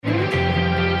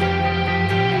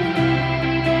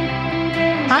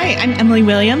Hi, I'm Emily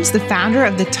Williams, the founder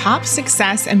of the top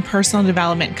success and personal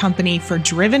development company for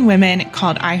driven women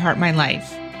called I Heart My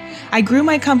Life. I grew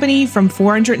my company from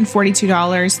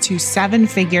 $442 to seven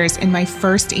figures in my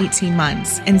first 18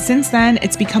 months. And since then,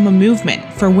 it's become a movement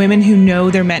for women who know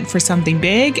they're meant for something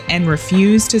big and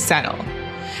refuse to settle.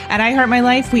 At I Heart My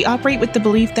Life, we operate with the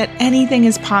belief that anything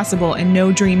is possible and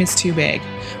no dream is too big.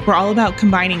 We're all about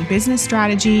combining business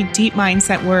strategy, deep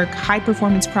mindset work,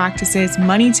 high-performance practices,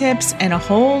 money tips, and a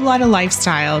whole lot of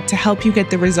lifestyle to help you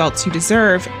get the results you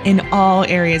deserve in all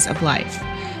areas of life.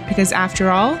 Because after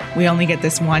all, we only get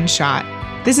this one shot.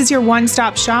 This is your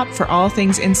one-stop shop for all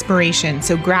things inspiration,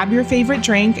 so grab your favorite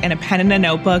drink and a pen and a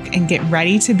notebook and get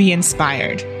ready to be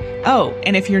inspired. Oh,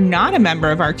 and if you're not a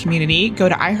member of our community, go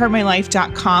to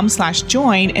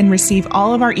iheartmylife.com/join and receive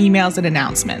all of our emails and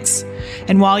announcements.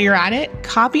 And while you're at it,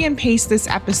 copy and paste this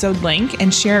episode link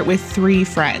and share it with 3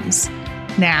 friends.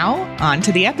 Now, on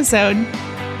to the episode.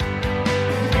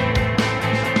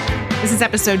 This is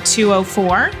episode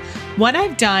 204, What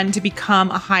I've Done to Become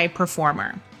a High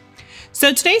Performer.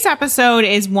 So today's episode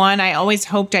is one I always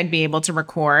hoped I'd be able to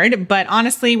record, but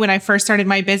honestly, when I first started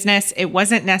my business, it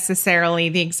wasn't necessarily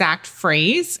the exact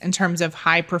phrase in terms of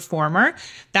high performer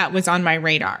that was on my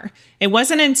radar. It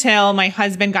wasn't until my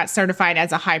husband got certified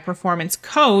as a high performance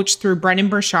coach through Brendon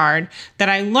Burchard that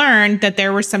I learned that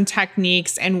there were some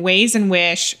techniques and ways in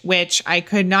which I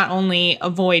could not only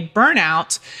avoid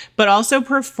burnout, but also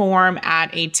perform at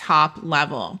a top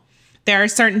level. There are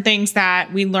certain things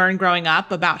that we learn growing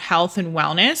up about health and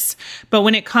wellness, but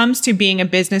when it comes to being a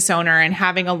business owner and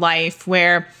having a life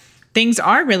where things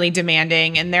are really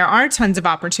demanding and there are tons of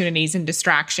opportunities and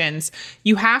distractions,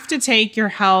 you have to take your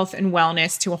health and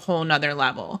wellness to a whole nother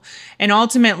level. And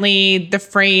ultimately, the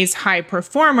phrase high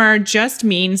performer just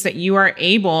means that you are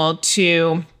able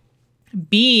to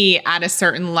be at a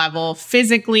certain level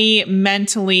physically,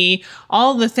 mentally,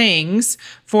 all the things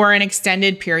for an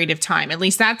extended period of time. At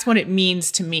least that's what it means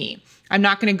to me. I'm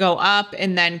not going to go up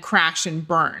and then crash and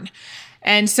burn.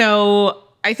 And so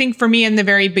I think for me in the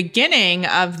very beginning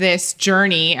of this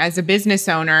journey as a business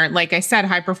owner, like I said,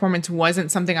 high performance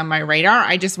wasn't something on my radar.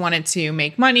 I just wanted to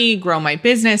make money, grow my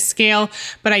business, scale,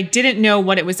 but I didn't know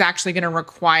what it was actually going to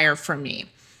require from me.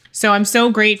 So I'm so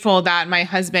grateful that my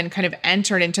husband kind of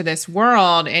entered into this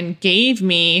world and gave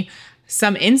me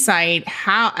some insight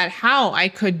at how I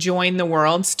could join the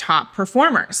world's top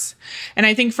performers. And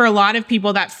I think for a lot of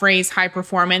people, that phrase high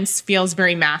performance feels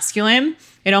very masculine.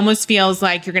 It almost feels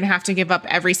like you're going to have to give up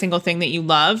every single thing that you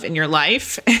love in your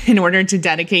life in order to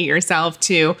dedicate yourself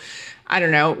to,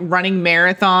 running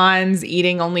marathons,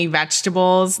 eating only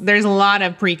vegetables. There's a lot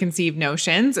of preconceived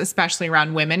notions, especially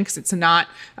around women, because it's not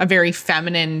a very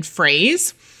feminine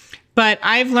phrase. But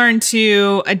I've learned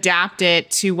to adapt it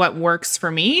to what works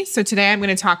for me. So today I'm going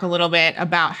to talk a little bit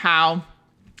about how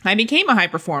I became a high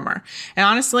performer. And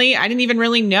honestly, I didn't even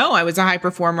really know I was a high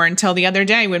performer until the other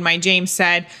day when my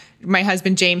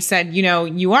husband James said,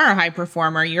 you are a high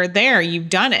performer. You're there. You've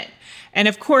done it. And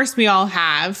of course, we all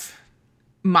have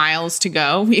miles to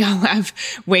go. We all have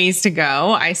ways to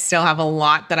go. I still have a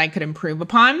lot that I could improve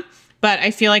upon, but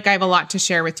I feel like I have a lot to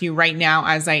share with you right now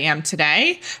as I am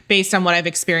today, based on what I've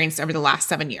experienced over the last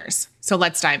 7 years. So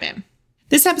let's dive in.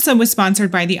 This episode was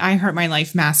sponsored by the I Heart My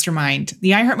Life Mastermind.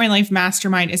 The I Heart My Life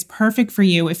Mastermind is perfect for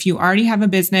you if you already have a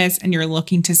business and you're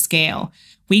looking to scale.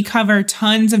 We cover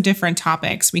tons of different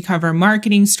topics. We cover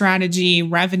marketing strategy,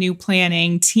 revenue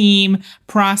planning, team,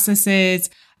 processes,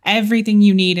 everything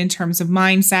you need in terms of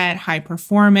mindset, high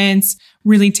performance,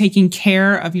 really taking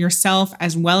care of yourself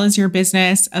as well as your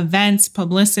business, events,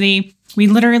 publicity. We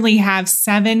literally have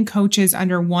 7 coaches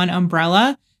under one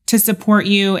umbrella to support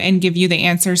you and give you the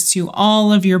answers to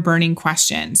all of your burning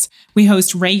questions. We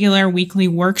host regular weekly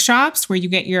workshops where you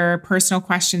get your personal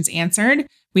questions answered.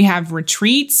 We have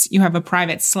retreats. You have a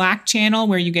private Slack channel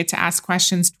where you get to ask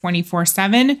questions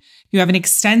 24/7. You have an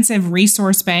extensive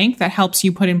resource bank that helps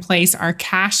you put in place our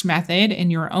cash method in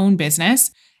your own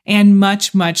business, and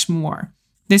much, much more.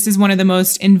 This is one of the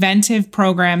most inventive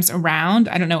programs around.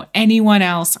 I don't know anyone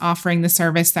else offering the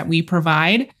service that we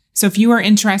provide. So if you are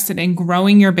interested in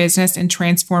growing your business and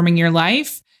transforming your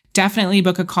life, definitely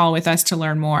book a call with us to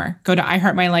learn more. Go to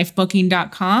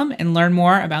iheartmylifebooking.com and learn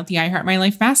more about the I Heart My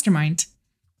Life Mastermind.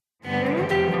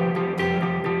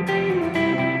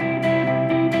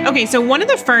 Okay, so one of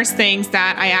the first things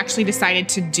that I actually decided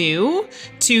to do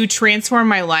to transform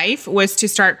my life was to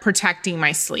start protecting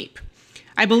my sleep.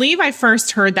 I believe I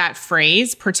first heard that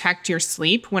phrase, protect your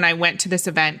sleep, when I went to this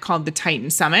event called the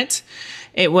Titan Summit.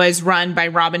 It was run by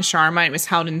Robin Sharma. It was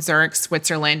held in Zurich,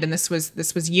 Switzerland, and this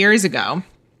was years ago.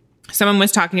 someone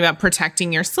was talking about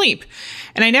protecting your sleep.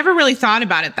 And I never really thought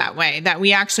about it that way, that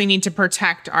we actually need to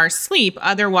protect our sleep.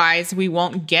 Otherwise, we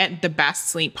won't get the best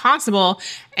sleep possible.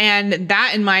 And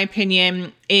that, in my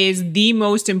opinion, is the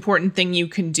most important thing you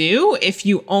can do if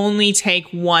you only take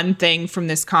one thing from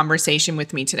this conversation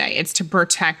with me today. It's to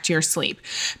protect your sleep,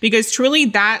 because truly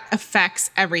that affects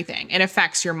everything. It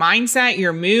affects your mindset,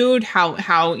 your mood, how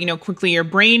quickly your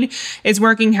brain is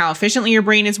working, how efficiently your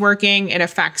brain is working. It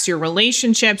affects your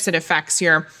relationships. It affects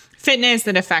your fitness,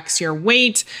 that affects your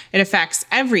weight, it affects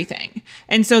everything.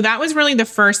 And so that was really the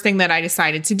first thing that I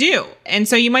decided to do. And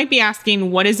so you might be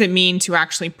asking, what does it mean to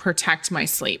actually protect my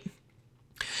sleep?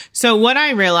 So what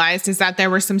I realized is that there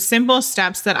were some simple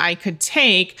steps that I could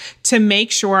take to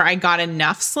make sure I got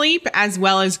enough sleep as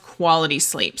well as quality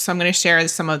sleep. So I'm going to share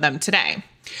some of them today.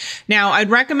 Now,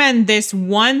 I'd recommend this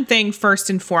one thing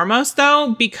first and foremost,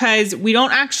 though, because we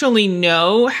don't actually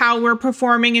know how we're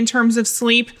performing in terms of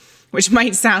sleep, which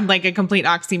might sound like a complete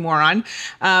oxymoron.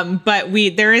 But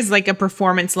there is like a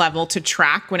performance level to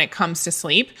track when it comes to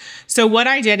sleep. So what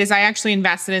I did is I actually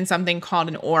invested in something called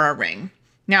an Oura Ring.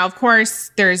 Now, of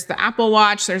course, there's the Apple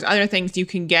Watch, there's other things you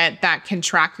can get that can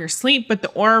track your sleep, but the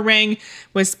Oura Ring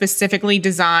was specifically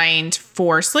designed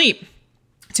for sleep,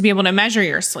 to be able to measure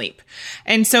your sleep.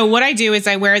 And so what I do is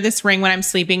I wear this ring when I'm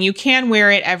sleeping. You can wear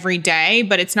it every day,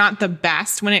 but it's not the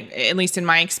best at least in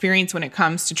my experience, when it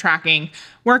comes to tracking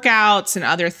workouts and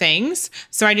other things.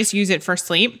 So I just use it for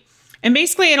sleep. And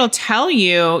basically it'll tell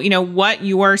you, what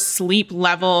your sleep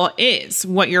level is,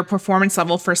 what your performance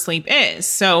level for sleep is.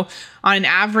 So on an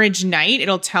average night,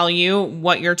 it'll tell you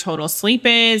what your total sleep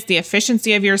is, the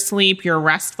efficiency of your sleep, your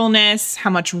restfulness, how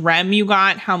much REM you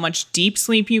got, how much deep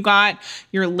sleep you got,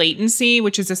 your latency,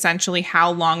 which is essentially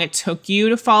how long it took you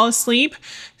to fall asleep.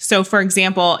 So for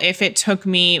example, if it took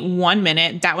me 1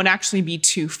 minute, that would actually be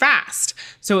too fast.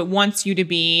 So it wants you to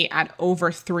be at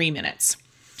over 3 minutes.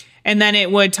 And then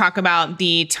it would talk about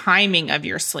the timing of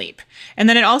your sleep. And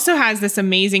then it also has this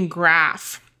amazing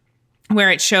graph where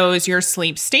it shows your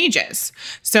sleep stages.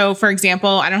 So for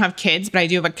example, I don't have kids, but I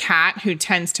do have a cat who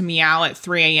tends to meow at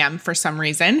 3 a.m. for some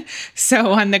reason.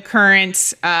 So on the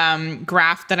current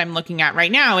graph that I'm looking at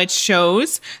right now, it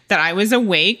shows that I was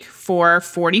awake for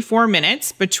 44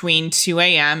 minutes between 2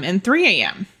 a.m. and 3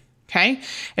 a.m. Okay.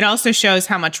 It also shows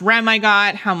how much REM I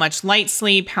got, how much light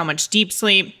sleep, how much deep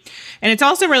sleep. And it's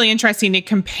also really interesting to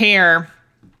compare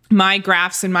my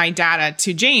graphs and my data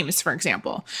to James, for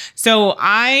example. So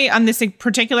on this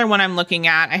particular one I'm looking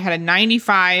at, I had a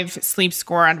 95 sleep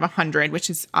score out of 100, which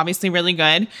is obviously really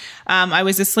good. I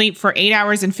was asleep for 8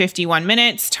 hours and 51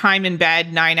 minutes, time in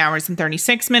bed, 9 hours and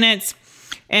 36 minutes.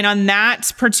 And on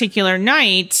that particular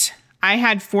night, I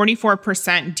had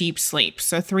 44% deep sleep,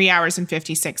 so 3 hours and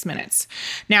 56 minutes.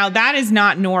 Now, that is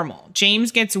not normal.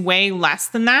 James gets way less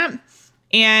than that.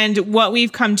 And what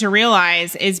we've come to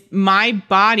realize is my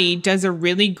body does a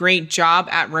really great job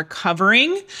at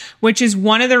recovering, which is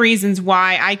one of the reasons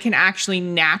why I can actually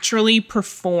naturally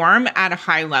perform at a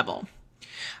high level.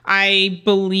 I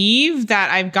believe that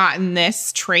I've gotten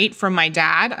this trait from my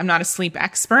dad. I'm not a sleep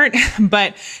expert,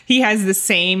 but he has the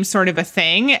same sort of a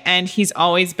thing. And he's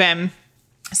always been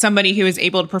somebody who is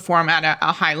able to perform at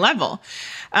a high level.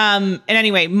 And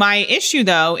anyway, my issue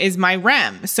though is my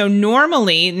REM. So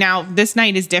normally, now this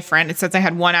night is different. It says I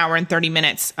had 1 hour and 30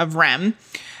 minutes of REM.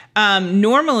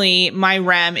 Normally my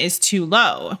REM is too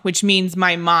low, which means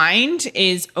my mind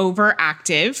is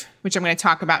overactive, which I'm going to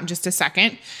talk about in just a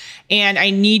second. And I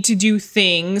need to do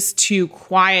things to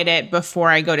quiet it before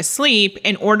I go to sleep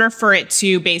in order for it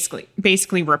to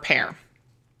basically repair.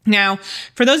 Now,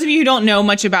 for those of you who don't know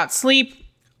much about sleep,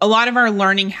 a lot of our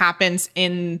learning happens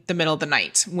in the middle of the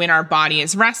night when our body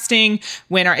is resting,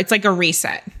 it's like a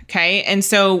reset. Okay. And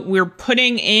so we're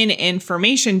putting in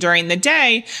information during the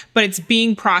day, but it's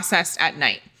being processed at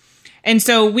night. And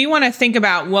so we want to think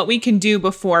about what we can do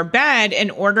before bed in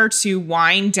order to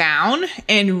wind down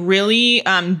and really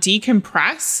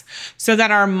decompress so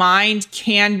that our mind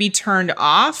can be turned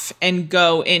off and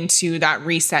go into that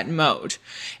reset mode.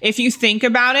 If you think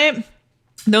about it,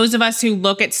 those of us who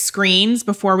look at screens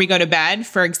before we go to bed,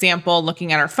 for example,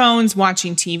 looking at our phones,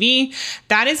 watching TV,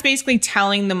 that is basically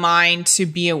telling the mind to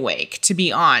be awake, to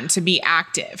be on, to be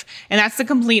active. And that's the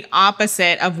complete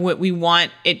opposite of what we want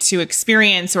it to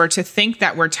experience or to think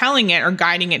that we're telling it or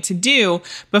guiding it to do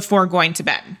before going to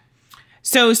bed.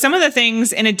 So some of the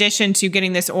things, in addition to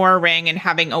getting this Oura Ring and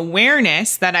having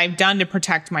awareness that I've done to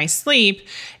protect my sleep,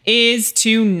 is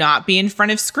to not be in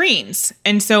front of screens.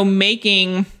 And so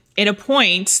making it a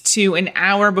point to an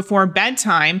hour before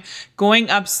bedtime, going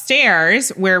upstairs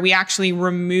where we actually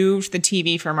removed the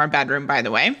TV from our bedroom, by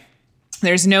the way.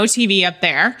 There's no TV up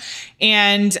there,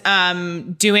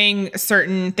 and doing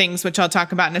certain things, which I'll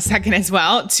talk about in a second as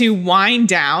well, to wind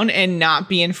down and not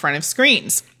be in front of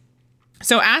screens.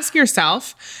 So ask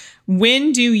yourself,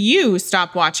 when do you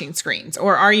stop watching screens?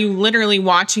 Or are you literally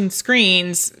watching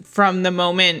screens from the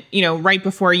moment, right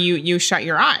before you shut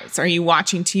your eyes? Are you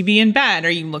watching TV in bed?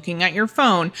 Are you looking at your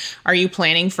phone? Are you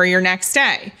planning for your next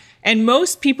day? And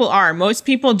most people are. Most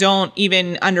people don't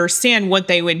even understand what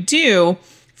they would do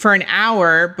for an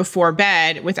hour before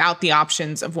bed without the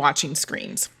options of watching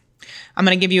screens. I'm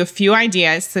going to give you a few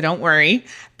ideas, so don't worry.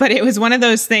 But it was one of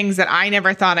those things that I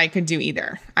never thought I could do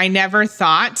either. I never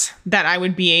thought that I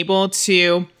would be able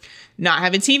to not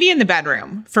have a TV in the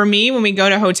bedroom. For me, when we go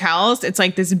to hotels, it's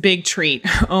like this big treat.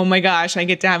 Oh my gosh, I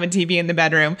get to have a TV in the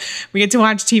bedroom. We get to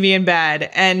watch TV in bed.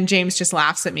 And James just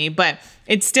laughs at me, but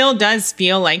it still does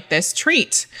feel like this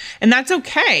treat. And that's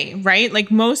okay, right?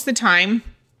 Like most of the time,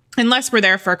 unless we're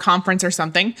there for a conference or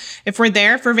something, if we're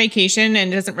there for vacation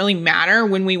and it doesn't really matter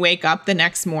when we wake up the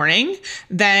next morning,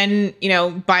 then,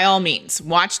 by all means,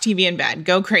 watch TV in bed,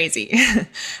 go crazy.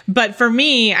 But for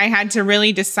me, I had to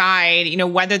really decide,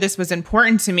 whether this was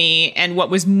important to me, and what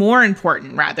was more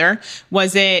important, rather,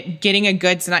 was it getting a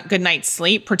good night's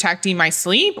sleep, protecting my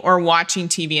sleep, or watching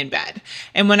TV in bed?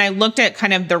 And when I looked at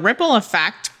kind of the ripple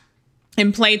effect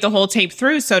and played the whole tape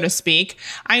through, so to speak,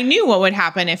 I knew what would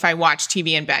happen if I watched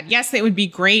TV in bed. Yes, it would be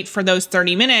great for those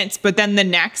 30 minutes, but then the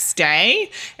next day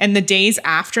and the days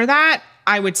after that,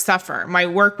 I would suffer. My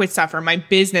work would suffer. My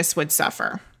business would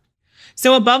suffer.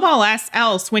 So above all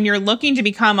else, when you're looking to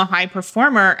become a high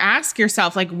performer, ask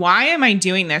yourself, why am I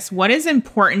doing this? What is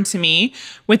important to me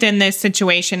within this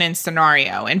situation and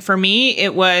scenario? And for me,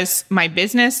 it was my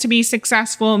business to be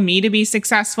successful, me to be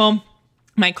successful,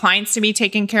 my clients to be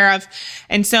taken care of.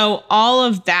 And so all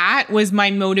of that was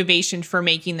my motivation for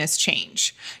making this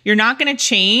change. You're not going to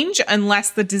change unless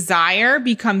the desire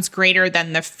becomes greater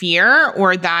than the fear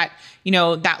or that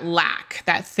lack,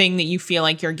 that thing that you feel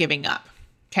like you're giving up.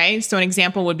 Okay. So an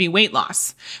example would be weight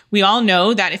loss. We all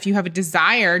know that if you have a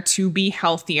desire to be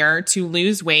healthier, to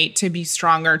lose weight, to be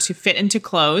stronger, to fit into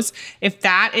clothes, if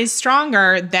that is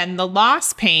stronger than the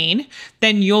loss pain,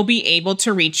 then you'll be able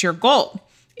to reach your goal.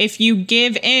 If you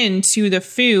give in to the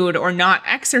food or not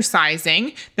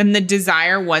exercising, then the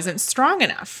desire wasn't strong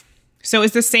enough. So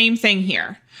it's the same thing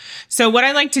here. So what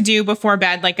I like to do before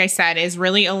bed, like I said, is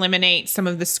really eliminate some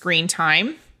of the screen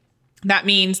time. That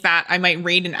means that I might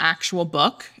read an actual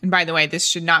book. And by the way, this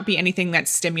should not be anything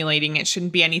that's stimulating. It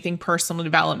shouldn't be anything personal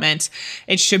development.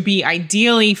 It should be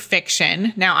ideally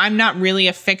fiction. Now, I'm not really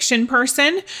a fiction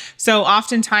person, so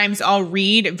oftentimes I'll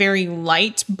read very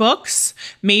light books.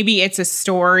 Maybe it's a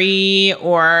story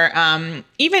or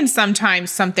even sometimes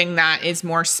something that is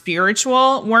more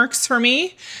spiritual works for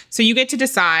me. So you get to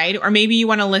decide, or maybe you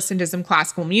want to listen to some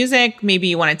classical music. Maybe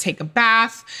you want to take a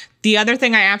bath. The other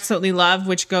thing I absolutely love,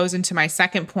 which goes into my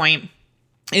second point,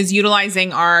 is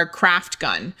utilizing our craft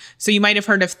gun. So you might have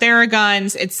heard of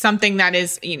Theraguns. It's something that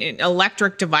is an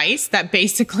electric device that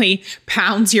basically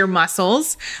pounds your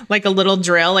muscles like a little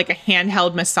drill, like a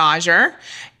handheld massager.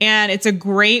 And it's a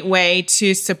great way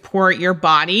to support your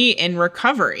body in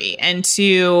recovery and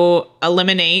to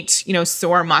eliminate,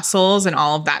 sore muscles and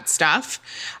all of that stuff.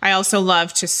 I also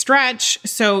love to stretch.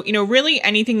 So, really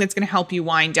anything that's going to help you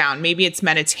wind down. Maybe it's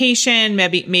meditation,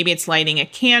 maybe it's lighting a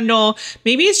candle,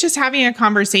 maybe it's just having a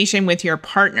conversation with your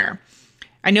partner.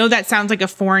 I know that sounds like a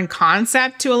foreign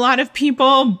concept to a lot of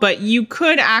people, but you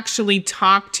could actually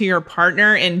talk to your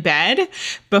partner in bed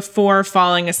before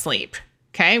falling asleep.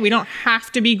 Okay, we don't have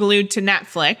to be glued to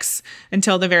Netflix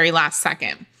until the very last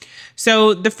second.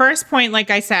 So the first point, like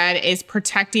I said, is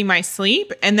protecting my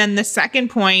sleep. And then the second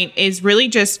point is really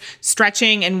just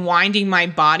stretching and winding my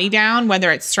body down, whether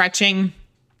it's stretching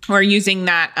or using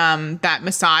that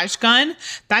massage gun.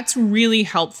 That's really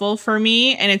helpful for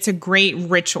me, and it's a great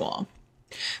ritual.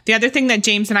 The other thing that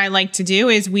James and I like to do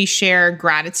is we share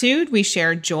gratitude, we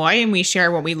share joy, and we share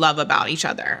what we love about each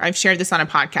other. I've shared this on a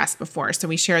podcast before, so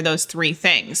we share those three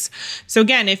things. So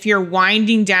again, if you're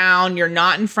winding down, you're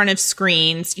not in front of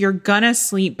screens, you're gonna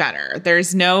sleep better.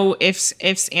 There's no ifs,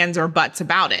 ands, or buts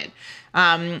about it.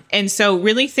 And so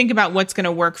really think about what's going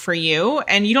to work for you.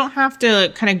 And you don't have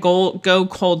to kind of go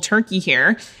cold turkey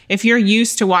here. If you're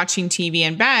used to watching TV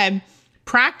in bed,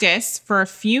 practice for a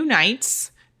few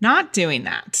nights not doing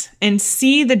that and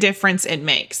see the difference it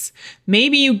makes.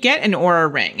 Maybe you get an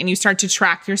Oura Ring and you start to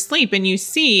track your sleep and you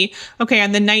see, okay,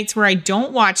 on the nights where I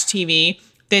don't watch TV,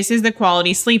 this is the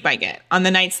quality sleep I get. On the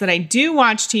nights that I do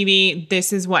watch TV,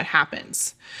 this is what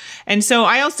happens. And so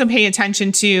I also pay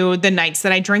attention to the nights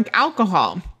that I drink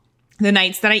alcohol. the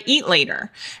nights that I eat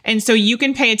later. And so you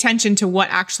can pay attention to what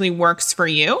actually works for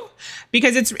you,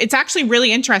 because it's actually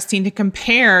really interesting to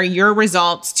compare your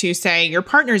results to, say, your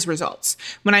partner's results.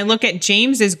 When I look at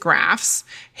James's graphs,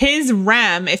 his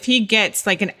REM, if he gets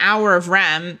like an hour of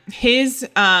REM, his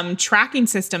tracking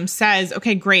system says,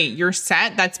 okay, great, you're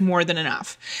set. That's more than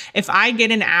enough. If I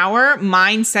get an hour,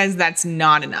 mine says that's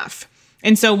not enough.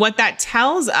 And so what that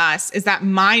tells us is that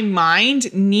my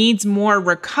mind needs more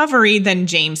recovery than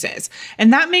James's.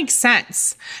 And that makes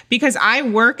sense because I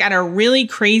work at a really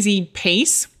crazy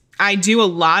pace. I do a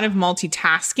lot of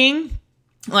multitasking.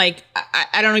 Like,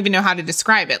 I don't even know how to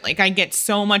describe it. Like, I get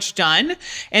so much done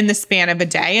in the span of a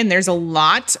day, and there's a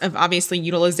lot of obviously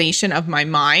utilization of my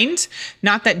mind.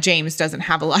 Not that James doesn't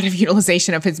have a lot of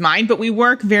utilization of his mind, but we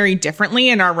work very differently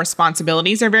and our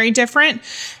responsibilities are very different.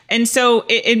 And so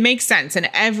it makes sense. And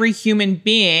every human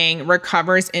being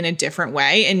recovers in a different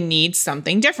way and needs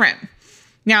something different.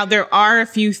 Now, there are a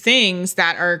few things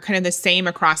that are kind of the same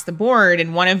across the board,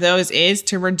 and one of those is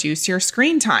to reduce your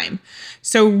screen time.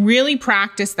 So really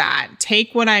practice that.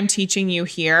 Take what I'm teaching you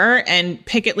here and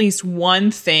pick at least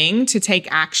one thing to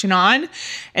take action on.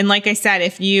 And like I said,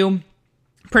 if you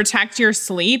protect your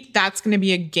sleep, that's going to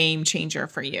be a game changer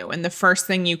for you. And the first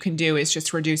thing you can do is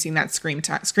just reducing that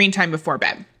screen time before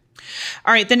bed.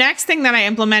 All right, the next thing that I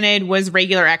implemented was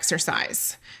regular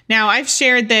exercise. Now, I've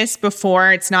shared this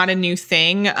before. It's not a new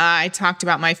thing. I talked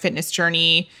about my fitness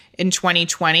journey in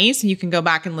 2020, so you can go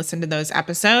back and listen to those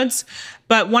episodes.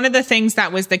 But one of the things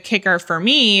that was the kicker for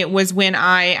me was when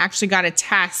I actually got a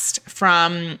test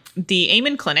from the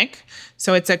Amen Clinic.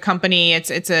 So it's a company,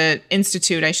 it's an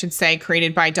institute, I should say,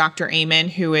 created by Dr. Amen,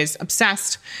 who is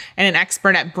obsessed and an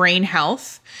expert at brain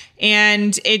health.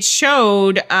 And it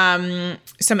showed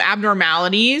some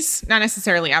abnormalities, not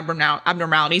necessarily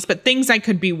abnormalities, but things I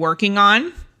could be working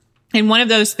on. And one of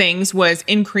those things was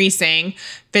increasing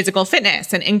physical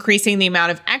fitness and increasing the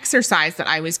amount of exercise that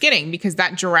I was getting, because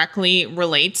that directly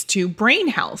relates to brain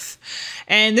health.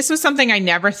 And this was something I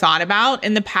never thought about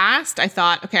in the past. I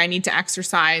thought, okay, I need to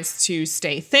exercise to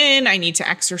stay thin. I need to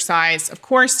exercise, of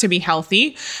course, to be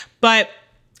healthy. But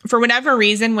for whatever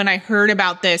reason, when I heard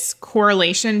about this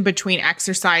correlation between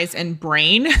exercise and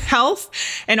brain health,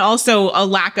 and also a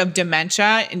lack of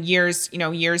dementia and years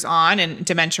on, and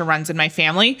dementia runs in my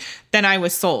family, then I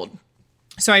was sold.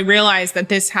 So I realized that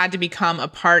this had to become a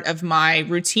part of my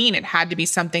routine. It had to be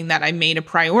something that I made a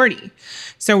priority.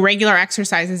 So regular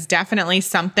exercise is definitely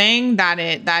something that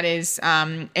is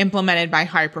implemented by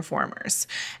high performers.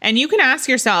 And you can ask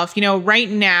yourself, right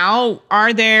now,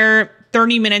 are there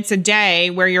 30 minutes a day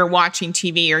where you're watching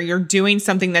TV or you're doing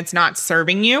something that's not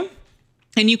serving you?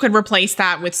 And you could replace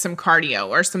that with some cardio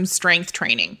or some strength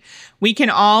training. We can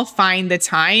all find the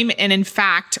time. And in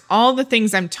fact, all the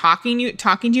things I'm talking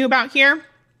to you about here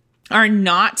are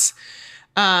not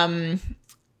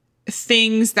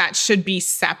things that should be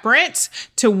separate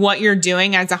to what you're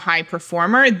doing as a high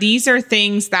performer. These are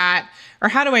things that, or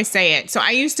how do I say it? So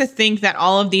I used to think that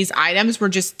all of these items were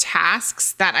just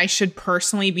tasks that I should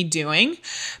personally be doing.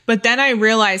 But then I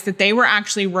realized that they were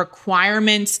actually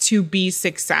requirements to be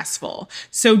successful.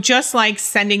 So just like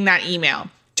sending that email,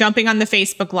 jumping on the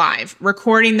Facebook Live,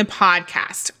 recording the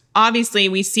podcast, obviously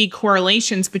we see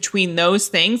correlations between those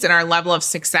things and our level of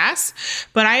success.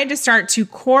 But I had to start to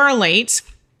correlate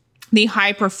the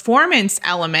high performance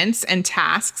elements and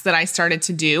tasks that I started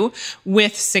to do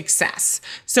with success.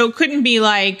 So it couldn't be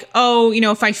like,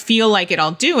 if I feel like it,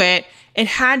 I'll do it. It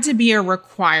had to be a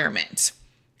requirement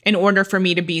in order for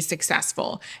me to be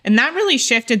successful. And that really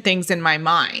shifted things in my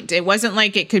mind. It wasn't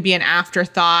like it could be an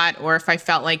afterthought, or if I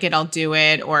felt like it, I'll do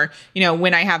it, or,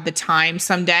 when I have the time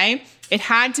someday. It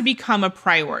had to become a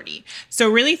priority. So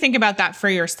really think about that for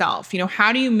yourself.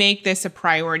 How do you make this a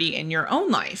priority in your own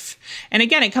life? And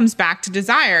again, it comes back to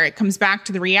desire. It comes back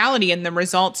to the reality and the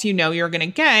results you're going to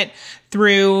get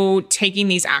through taking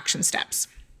these action steps.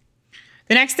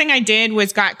 The next thing I did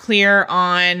was got clear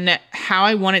on how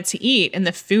I wanted to eat and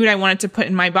the food I wanted to put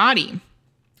in my body.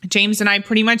 James and I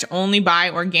pretty much only buy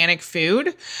organic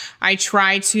food. I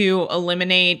try to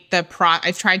eliminate the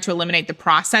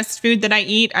processed food that I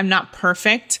eat. I'm not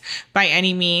perfect by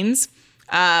any means.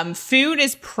 Food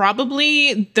is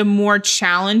probably the more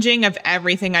challenging of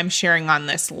everything I'm sharing on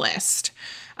this list.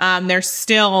 There's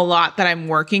still a lot that I'm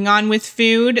working on with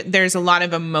food. There's a lot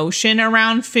of emotion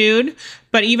around food,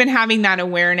 but even having that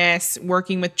awareness,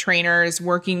 working with trainers,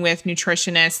 working with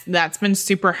nutritionists, that's been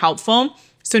super helpful.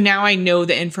 So now I know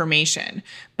the information,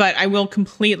 but I will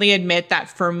completely admit that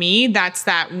for me, that's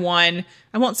that one,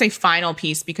 I won't say final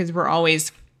piece because we're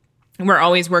always We're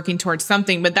always working towards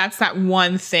something, but that's that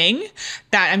one thing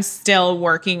that I'm still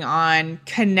working on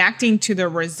connecting to the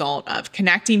result of,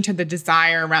 connecting to the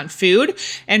desire around food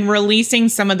and releasing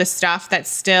some of the stuff that's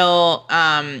still,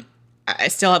 I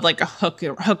still have like a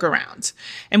hook around.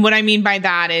 And what I mean by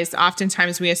that is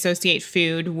oftentimes we associate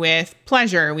food with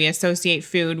pleasure. We associate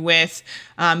food with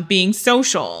being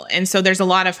social. And so there's a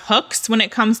lot of hooks when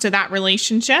it comes to that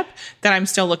relationship that I'm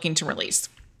still looking to release.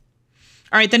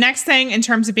 All right, the next thing in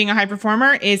terms of being a high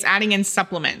performer is adding in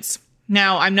supplements.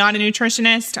 Now, I'm not a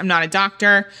nutritionist. I'm not a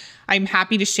doctor. I'm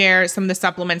happy to share some of the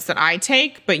supplements that I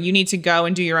take, but you need to go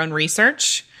and do your own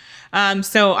research.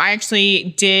 So I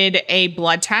actually did a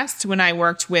blood test when I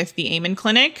worked with the Amen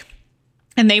Clinic,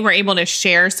 and they were able to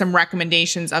share some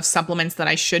recommendations of supplements that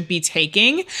I should be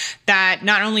taking that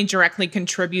not only directly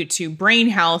contribute to brain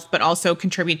health, but also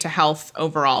contribute to health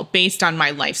overall based on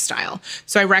my lifestyle.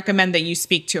 So I recommend that you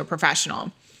speak to a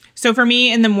professional. So for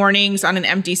me, in the mornings on an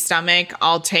empty stomach,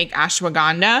 I'll take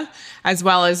ashwagandha as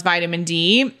well as vitamin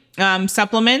D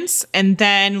supplements. And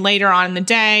then later on in the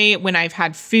day, when I've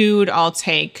had food, I'll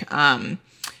take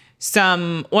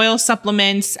some oil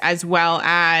supplements as well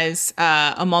as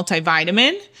a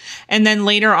multivitamin. And then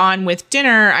later on with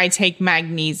dinner, I take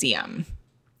magnesium.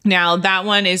 Now, that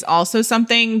one is also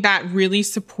something that really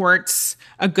supports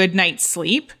a good night's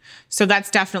sleep. So that's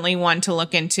definitely one to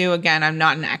look into. Again, I'm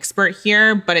not an expert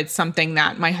here, but it's something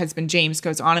that my husband James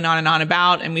goes on and on and on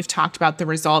about. And we've talked about the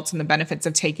results and the benefits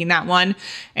of taking that one.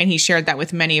 And he shared that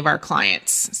with many of our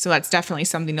clients. So that's definitely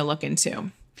something to look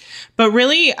into. But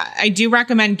really, I do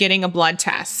recommend getting a blood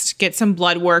test, get some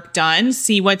blood work done,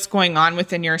 see what's going on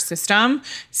within your system,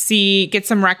 get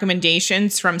some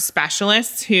recommendations from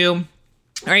specialists who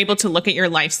are able to look at your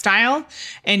lifestyle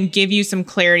and give you some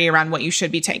clarity around what you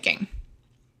should be taking.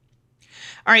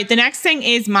 All right, the next thing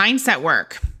is mindset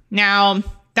work. Now,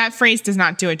 that phrase does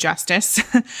not do it justice.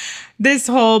 This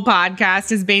whole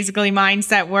podcast is basically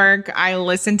mindset work. I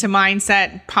listen to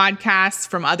mindset podcasts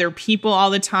from other people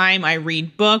all the time. I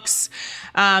read books.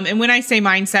 And when I say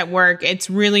mindset work, it's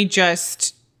really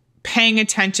just paying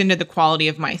attention to the quality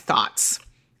of my thoughts,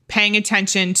 paying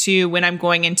attention to when I'm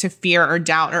going into fear or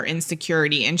doubt or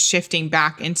insecurity and shifting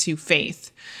back into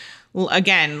faith.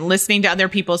 Again, listening to other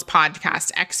people's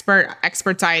podcasts,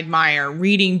 experts I admire,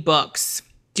 reading books,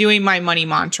 doing my money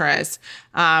mantras,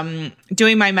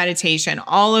 doing my meditation,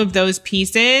 all of those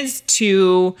pieces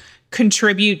to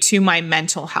contribute to my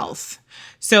mental health.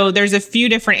 So there's a few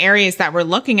different areas that we're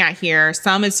looking at here.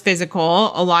 Some is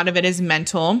physical. A lot of it is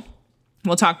mental.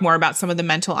 We'll talk more about some of the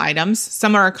mental items.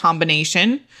 Some are a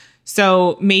combination.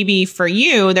 So maybe for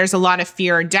you, there's a lot of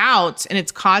fear or doubt and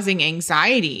it's causing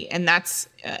anxiety, and that's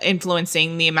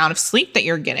influencing the amount of sleep that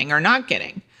you're getting or not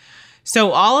getting.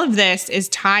 So all of this is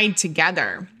tied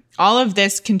together. All of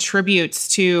this contributes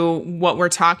to what we're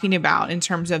talking about in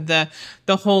terms of the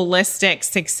holistic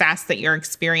success that you're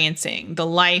experiencing, the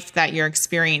life that you're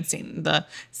experiencing, the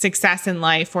success in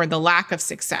life or the lack of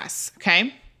success,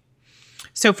 okay?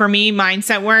 So for me,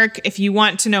 mindset work, if you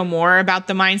want to know more about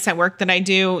the mindset work that I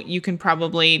do, you can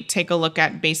probably take a look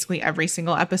at basically every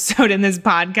single episode in this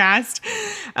podcast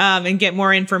and get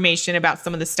more information about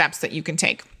some of the steps that you can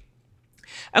take.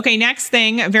 Okay, next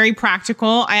thing, very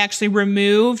practical. I actually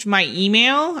removed my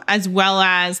email as well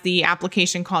as the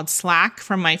application called Slack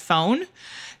from my phone.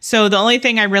 So the only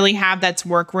thing I really have that's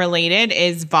work related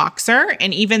is Voxer.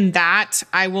 And even that,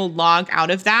 I will log out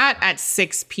of that at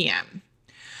 6 p.m.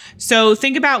 So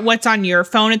think about what's on your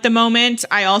phone at the moment.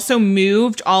 I also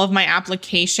moved all of my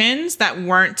applications that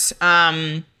weren't,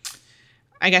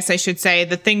 I guess I should say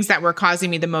the things that were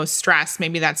causing me the most stress,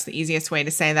 maybe that's the easiest way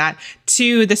to say that,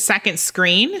 to the second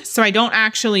screen. So I don't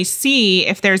actually see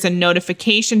if there's a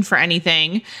notification for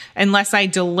anything unless I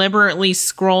deliberately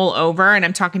scroll over, and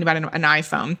I'm talking about an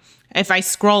iPhone. If I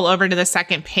scroll over to the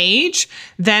second page,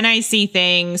 then I see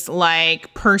things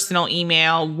like personal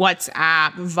email,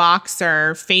 WhatsApp,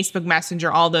 Voxer, Facebook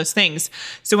Messenger, all those things.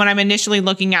 So when I'm initially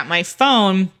looking at my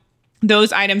phone,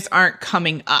 those items aren't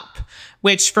coming up,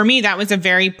 which for me, that was a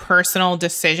very personal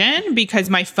decision because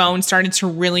my phone started to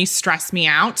really stress me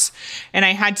out and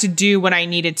I had to do what I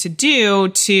needed to do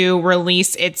to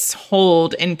release its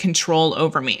hold and control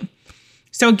over me.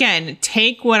 So again,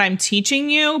 take what I'm teaching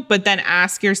you, but then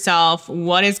ask yourself,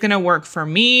 what is going to work for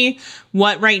me?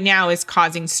 What right now is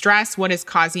causing stress? What is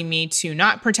causing me to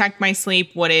not protect my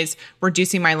sleep? What is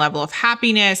reducing my level of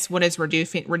happiness? What is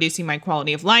reducing my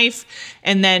quality of life?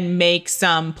 And then make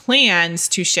some plans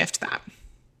to shift that.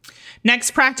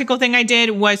 Next practical thing I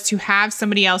did was to have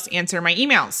somebody else answer my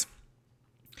emails.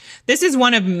 This is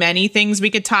one of many things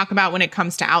we could talk about when it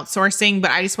comes to outsourcing,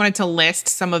 but I just wanted to list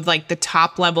some of like the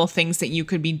top level things that you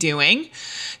could be doing.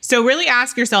 So really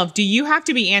ask yourself, do you have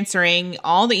to be answering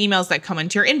all the emails that come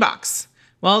into your inbox?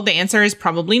 Well, the answer is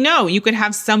probably no. You could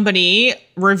have somebody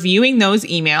reviewing those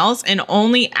emails and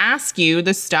only ask you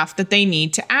the stuff that they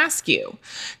need to ask you.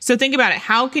 So think about it.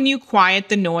 How can you quiet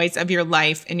the noise of your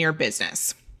life and your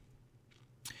business?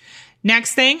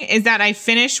 Next thing is that I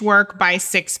finish work by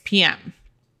 6 p.m.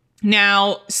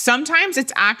 Now, sometimes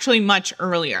it's actually much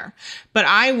earlier, but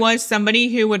I was somebody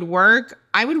who would work.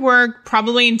 I would work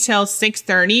probably until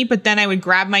 6:30, but then I would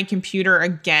grab my computer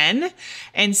again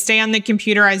and stay on the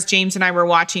computer as James and I were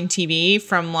watching TV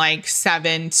from like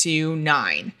 7 to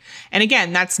 9. And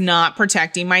again, that's not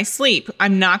protecting my sleep.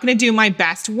 I'm not going to do my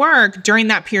best work during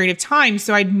that period of time.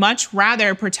 So I'd much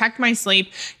rather protect my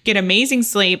sleep, get amazing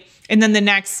sleep, and then the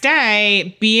next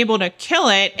day be able to kill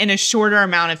it in a shorter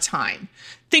amount of time.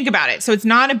 Think about it. So it's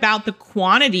not about the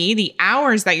quantity, the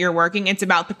hours that you're working, it's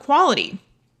about the quality.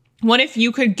 What if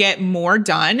you could get more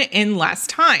done in less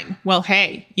time? Well,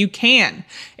 hey, you can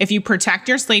if you protect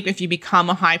your sleep, if you become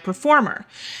a high performer.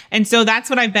 And so that's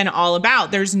what I've been all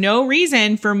about. There's no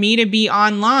reason for me to be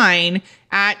online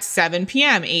at 7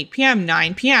 p.m., 8 p.m.,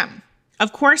 9 p.m.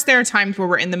 Of course, there are times where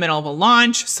we're in the middle of a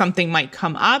launch, something might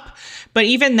come up, but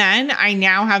even then, I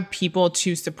now have people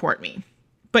to support me.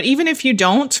 But even if you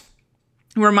don't,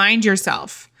 remind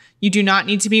yourself, you do not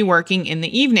need to be working in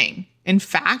the evening. In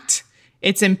fact,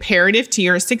 it's imperative to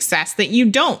your success that you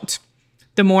don't.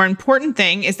 The more important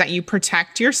thing is that you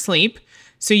protect your sleep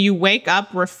so you wake up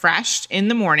refreshed in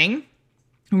the morning,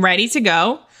 ready to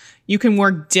go. You can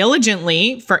work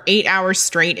diligently for 8 hours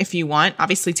straight if you want.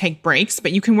 Obviously, take breaks,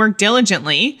 but you can work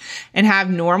diligently and have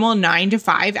normal 9 to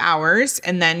 5 hours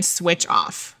and then switch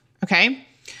off. Okay?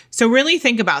 So really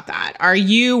think about that. Are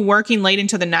you working late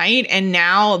into the night and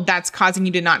now that's causing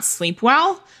you to not sleep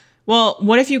well? Well,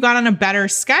 what if you got on a better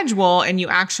schedule and you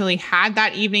actually had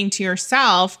that evening to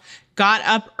yourself, got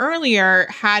up earlier,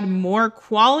 had more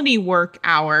quality work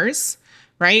hours,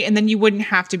 right? And then you wouldn't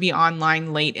have to be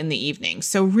online late in the evening.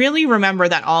 So really remember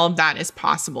that all of that is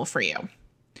possible for you.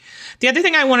 The other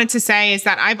thing I wanted to say is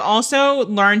that I've also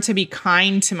learned to be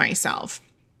kind to myself.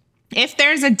 If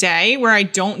there's a day where I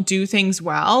don't do things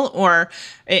well, or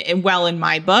well in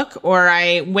my book, or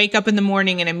I wake up in the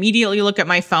morning and immediately look at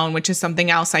my phone, which is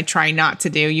something else I try not to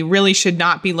do. You really should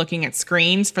not be looking at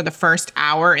screens for the first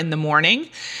hour in the morning.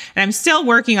 And I'm still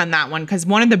working on that one because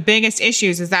one of the biggest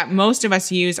issues is that most of us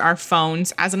use our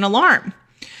phones as an alarm.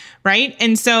 Right.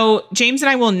 And so James and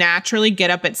I will naturally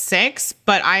get up at 6,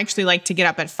 but I actually like to get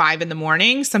up at 5 in the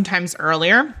morning, sometimes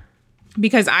earlier,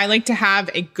 because I like to have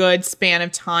a good span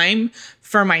of time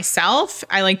for myself.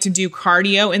 I like to do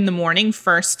cardio in the morning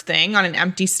first thing on an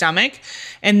empty stomach.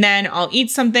 And then I'll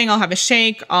eat something, I'll have a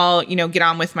shake, I'll, get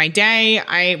on with my day.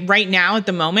 Right now at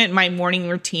the moment, my morning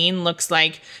routine looks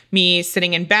like me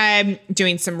sitting in bed,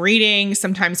 doing some reading,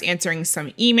 sometimes answering some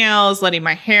emails, letting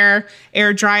my hair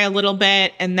air dry a little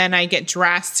bit. And then I get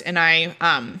dressed and I,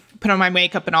 put on my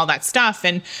makeup and all that stuff,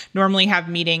 and normally have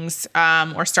meetings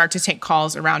or start to take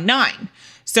calls around 9.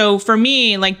 So for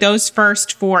me, like those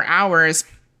first 4 hours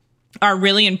are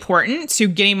really important to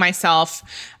getting myself,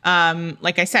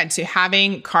 like I said, to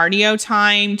having cardio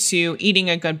time, to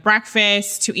eating a good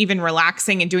breakfast, to even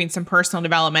relaxing and doing some personal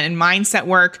development and mindset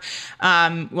work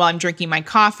while I'm drinking my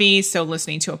coffee. So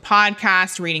listening to a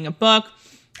podcast, reading a book.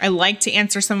 I like to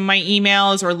answer some of my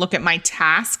emails or look at my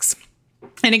tasks.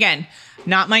 And again,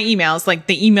 not my emails, like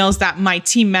the emails that my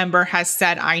team member has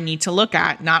said I need to look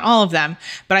at, not all of them,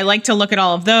 but I like to look at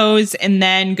all of those and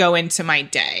then go into my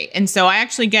day. And so I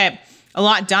actually get a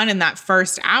lot done in that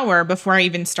first hour before I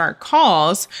even start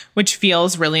calls, which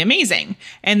feels really amazing.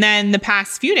 And then the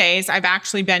past few days, I've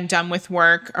actually been done with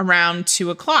work around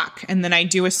 2:00. And then I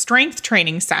do a strength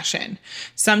training session.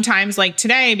 Sometimes like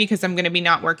today, because I'm going to be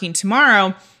not working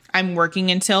tomorrow, I'm working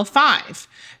until 5.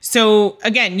 So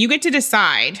again, you get to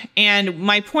decide. And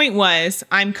my point was,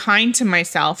 I'm kind to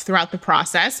myself throughout the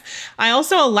process. I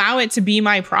also allow it to be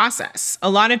my process. A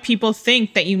lot of people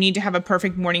think that you need to have a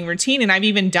perfect morning routine. And I've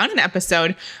even done an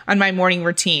episode on my morning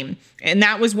routine. And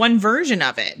that was one version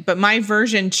of it. But my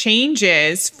version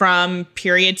changes from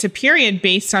period to period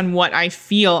based on what I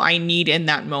feel I need in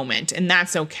that moment. And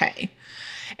that's okay.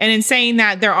 And in saying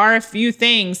that, there are a few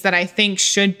things that I think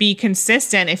should be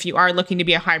consistent if you are looking to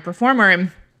be a high performer.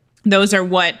 And those are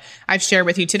what I've shared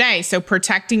with you today. So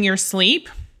protecting your sleep,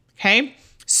 okay?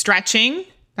 Stretching,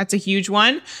 That's a huge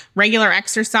one. Regular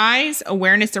exercise,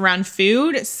 awareness around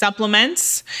food,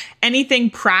 supplements, anything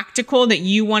practical that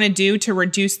you want to do to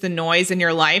reduce the noise in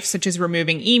your life, such as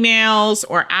removing emails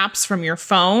or apps from your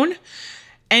phone,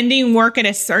 ending work at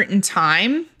a certain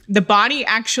time. The body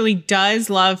actually does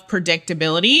love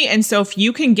predictability. And so if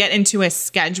you can get into a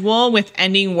schedule with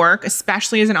ending work,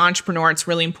 especially as an entrepreneur, it's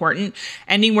really important.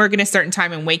 Ending work at a certain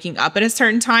time and waking up at a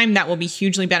certain time, that will be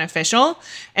hugely beneficial.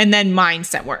 And then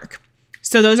mindset work.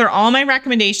 So those are all my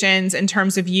recommendations in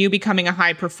terms of you becoming a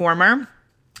high performer.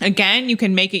 Again, you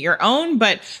can make it your own,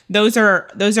 but those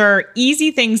are easy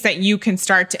things that you can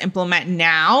start to implement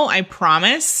now, I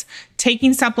promise.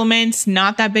 Taking supplements,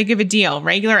 not that big of a deal.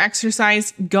 Regular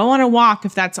exercise, go on a walk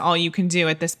if that's all you can do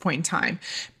at this point in time.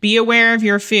 Be aware of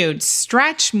your food,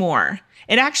 stretch more.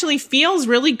 It actually feels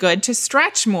really good to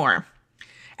stretch more.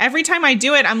 Every time I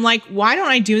do it, I'm like, why don't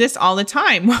I do this all the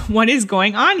time? What is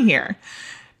going on here?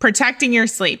 Protecting your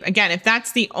sleep. Again, if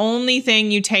that's the only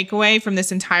thing you take away from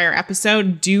this entire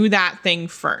episode, do that thing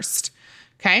first.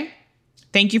 Okay?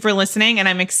 Thank you for listening, and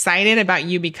I'm excited about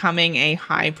you becoming a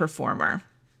high performer.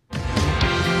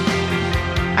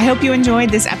 I hope you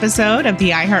enjoyed this episode of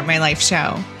the I Heart My Life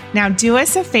show. Now do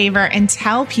us a favor and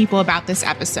tell people about this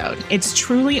episode. It's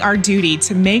truly our duty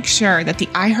to make sure that the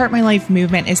I Heart My Life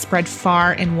movement is spread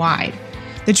far and wide.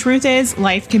 The truth is,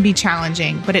 life can be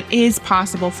challenging, but it is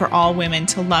possible for all women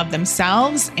to love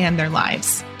themselves and their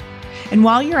lives. And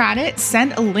while you're at it,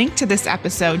 send a link to this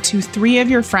episode to 3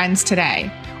 of your friends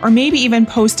today, or maybe even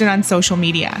post it on social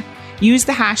media. Use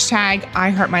the hashtag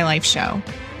 #IHeartMyLifeShow.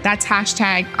 That's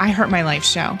hashtag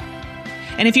 #IHeartMyLifeShow.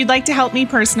 And if you'd like to help me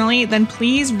personally, then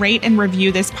please rate and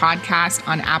review this podcast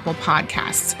on Apple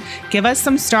Podcasts. Give us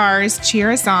some stars, cheer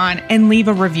us on, and leave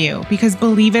a review, because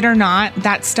believe it or not,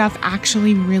 that stuff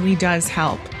actually really does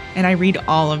help. And I read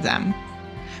all of them.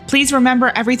 Please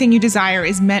remember, everything you desire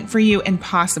is meant for you and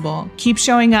possible. Keep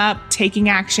showing up, taking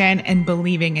action, and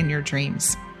believing in your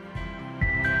dreams.